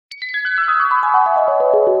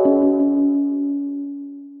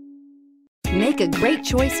Make a great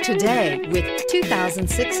choice today with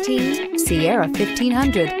 2016 Sierra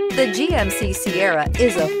 1500. The GMC Sierra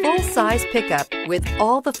is a full-size pickup with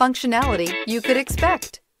all the functionality you could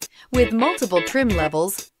expect. With multiple trim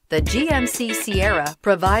levels, the GMC Sierra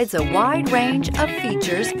provides a wide range of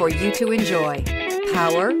features for you to enjoy.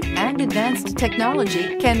 Power and advanced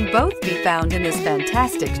technology can both be found in this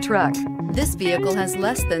fantastic truck. This vehicle has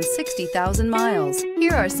less than 60,000 miles.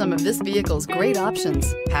 Here are some of this vehicle's great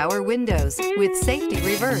options: power windows with safety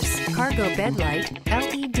reverse, cargo bed light,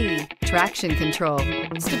 LED, traction control,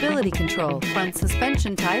 stability control, front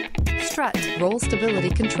suspension type, strut, roll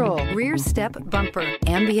stability control, rear step bumper,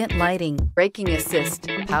 ambient lighting, braking assist,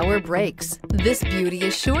 power brakes. This beauty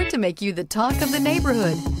is sure to make you the talk of the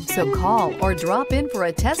neighborhood. So call or drop in for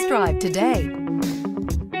a test drive today.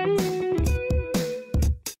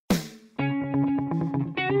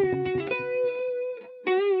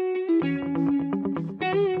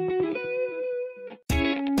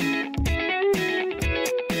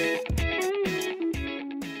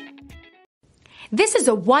 This is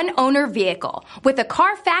a one-owner vehicle with a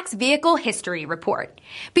Carfax Vehicle History Report.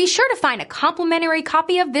 Be sure to find a complimentary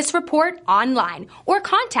copy of this report online or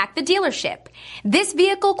contact the dealership. This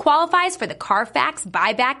vehicle qualifies for the Carfax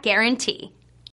Buyback Guarantee.